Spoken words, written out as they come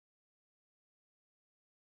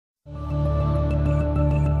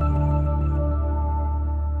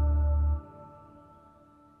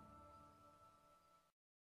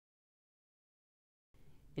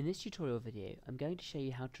In this tutorial video, I'm going to show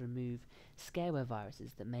you how to remove scareware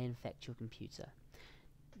viruses that may infect your computer.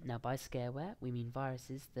 Now, by scareware, we mean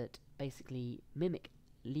viruses that basically mimic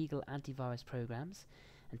legal antivirus programs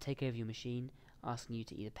and take over your machine, asking you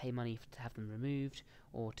to either pay money to have them removed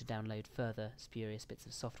or to download further spurious bits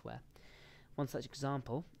of software. One such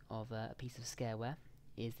example of a piece of scareware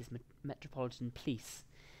is this Metropolitan Police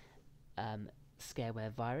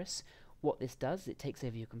scareware virus. What this does, it takes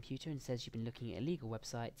over your computer and says you've been looking at illegal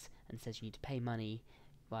websites and says you need to pay money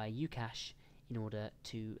via Ucash in order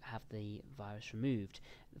to have the virus removed.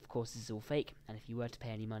 Of course, this is all fake, and if you were to pay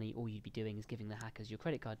any money, all you'd be doing is giving the hackers your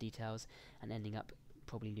credit card details and ending up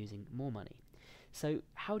probably losing more money. So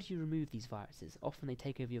how do you remove these viruses? Often they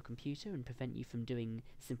take over your computer and prevent you from doing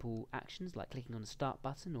simple actions like clicking on the start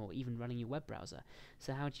button or even running your web browser.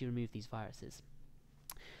 So how do you remove these viruses?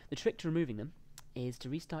 The trick to removing them is to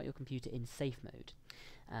restart your computer in safe mode,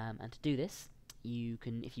 and to do this, you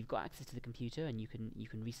can, if you've got access to the computer and you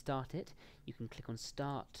can restart it, you can click on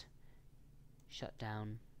Start, Shut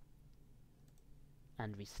Down,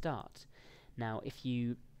 and Restart. Now, if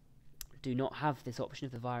you do not have this option,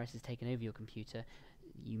 if the virus has taken over your computer,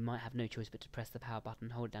 you might have no choice but to press the power button,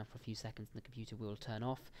 hold it down for a few seconds, and the computer will turn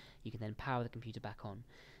off. You can then power the computer back on,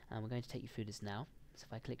 and we're going to take you through this now. So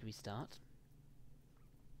if I click Restart,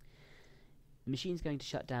 the machine's going to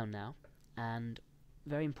shut down now, and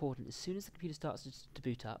very important, as soon as the computer starts to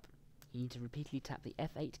boot up, you need to repeatedly tap the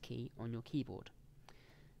F8 key on your keyboard.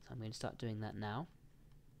 So I'm going to start doing that now,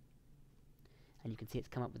 and you can see it's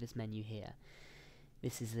come up with this menu here.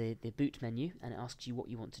 This is the boot menu, and it asks you what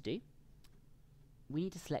you want to do. We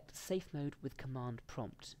need to select Safe Mode with Command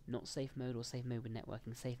Prompt, not Safe Mode or Safe Mode with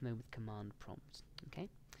Networking, Safe Mode with Command Prompt. Okay?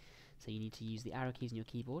 So you need to use the arrow keys on your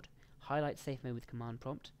keyboard, highlight Safe Mode with Command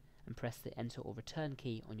Prompt, and press the Enter or Return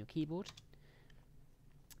key on your keyboard.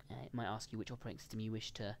 It might ask you which operating system you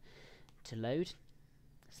wish to load.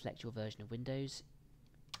 Select your version of Windows,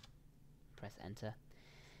 press Enter,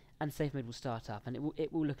 and Safe Mode will start up, and it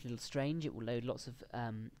will look a little strange. It will load lots of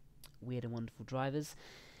weird and wonderful drivers,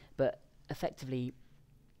 but effectively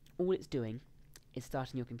all it's doing is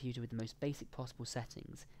starting your computer with the most basic possible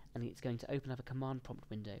settings, and it's going to open up a command prompt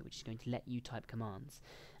window which is going to let you type commands.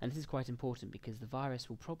 And this is quite important because the virus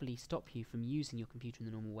will probably stop you from using your computer in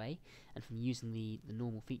the normal way and from using the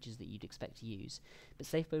normal features that you'd expect to use. But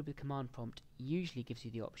Safe Mode with Command Prompt usually gives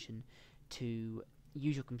you the option to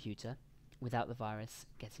use your computer without the virus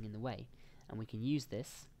getting in the way, and we can use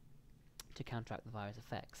this to counteract the virus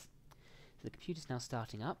effects. So the computer's now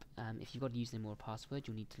starting up. If you've got a username or a password,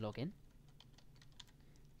 you'll need to log in.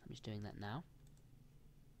 I'm just doing that now.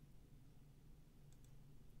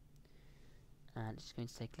 And it's going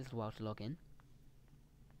to take a little while to log in.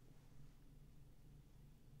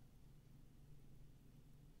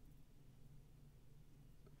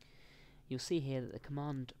 You'll see here that the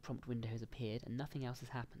command prompt window has appeared and nothing else has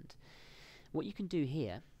happened. What you can do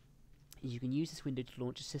here is you can use this window to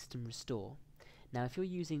launch a system restore. Now, if you're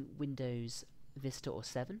using Windows Vista or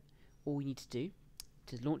 7, all you need to do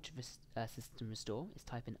to launch a system restore is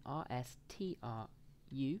type in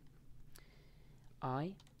rstrui.exe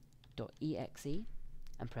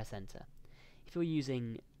and press enter. If you're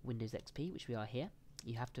using Windows XP, which we are here,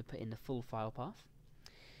 you have to put in the full file path,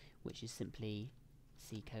 which is simply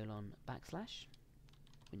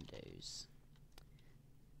c:/Windows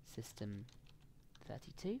System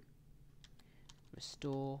 32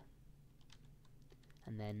 restore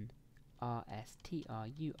and then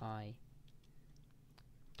rstrui.exe.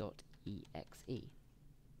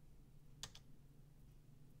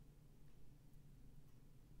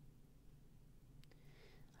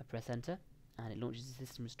 I press enter and it launches the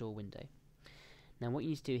system restore window. Now what you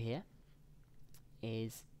need to do here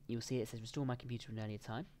is you'll see it says restore my computer in earlier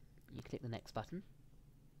time. You click the next button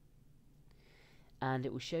and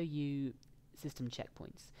it will show you system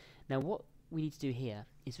checkpoints. Now what we need to do here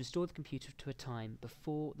is restore the computer to a time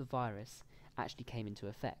before the virus actually came into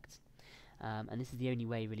effect. And this is the only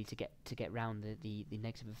way really to get round the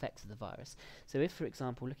negative effects of the virus. So if, for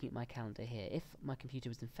example, looking at my calendar here, if my computer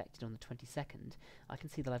was infected on the 22nd, I can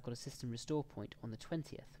see that I've got a system restore point on the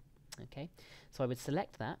 20th. Okay, so I would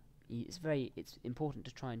select that. It's important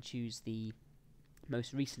to try and choose the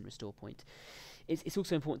most recent restore point. It's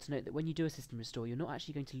also important to note that when you do a system restore, you're not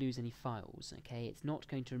actually going to lose any files. Okay, it's not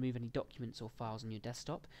going to remove any documents or files on your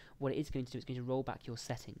desktop. What it is going to do is going to roll back your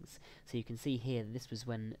settings. So you can see here that this was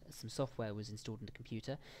when some software was installed in the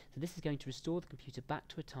computer. So this is going to restore the computer back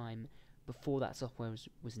to a time before that software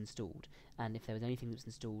was installed. And if there was anything that was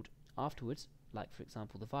installed afterwards, like for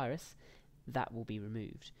example the virus, that will be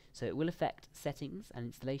removed. So it will affect settings and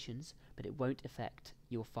installations, but it won't affect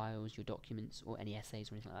your files, your documents, or any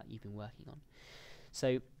essays or anything like that you've been working on.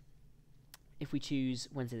 So if we choose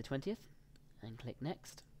Wednesday the 20th and click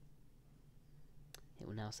next, it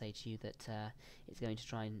will now say to you that it's going to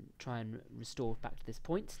try and restore back to this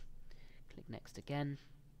point. Click next again,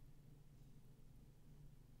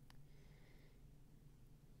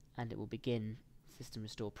 and it will begin system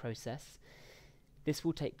restore process. This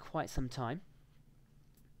will take quite some time,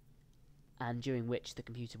 and during which the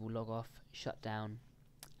computer will log off, shut down,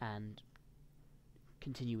 and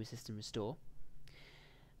continue with system restore.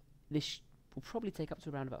 This will probably take up to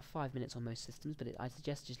around about 5 minutes on most systems, but I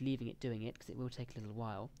suggest just leaving it doing it because it will take a little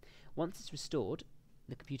while. Once it's restored,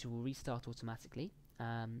 the computer will restart automatically,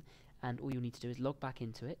 and all you'll need to do is log back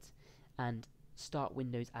into it and start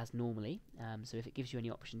Windows as normally. So if it gives you any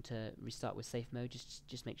option to restart with safe mode,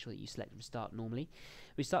 just make sure that you select restart normally.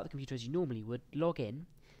 Restart the computer as you normally would, log in,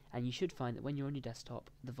 and you should find that when you're on your desktop,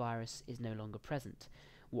 the virus is no longer present.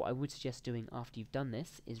 What I would suggest doing after you've done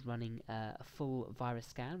this is running a full virus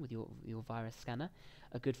scan with your virus scanner.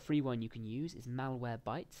 A good free one you can use is Malware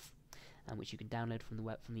Bytes, which you can download from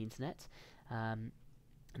the internet, and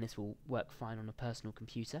this will work fine on a personal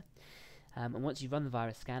computer. And once you've run the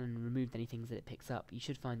virus scan and removed any things that it picks up, you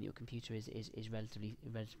should find that your computer is relatively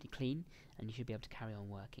clean, and you should be able to carry on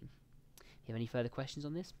working. If you have any further questions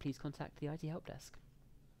on this, please contact the IT Help Desk.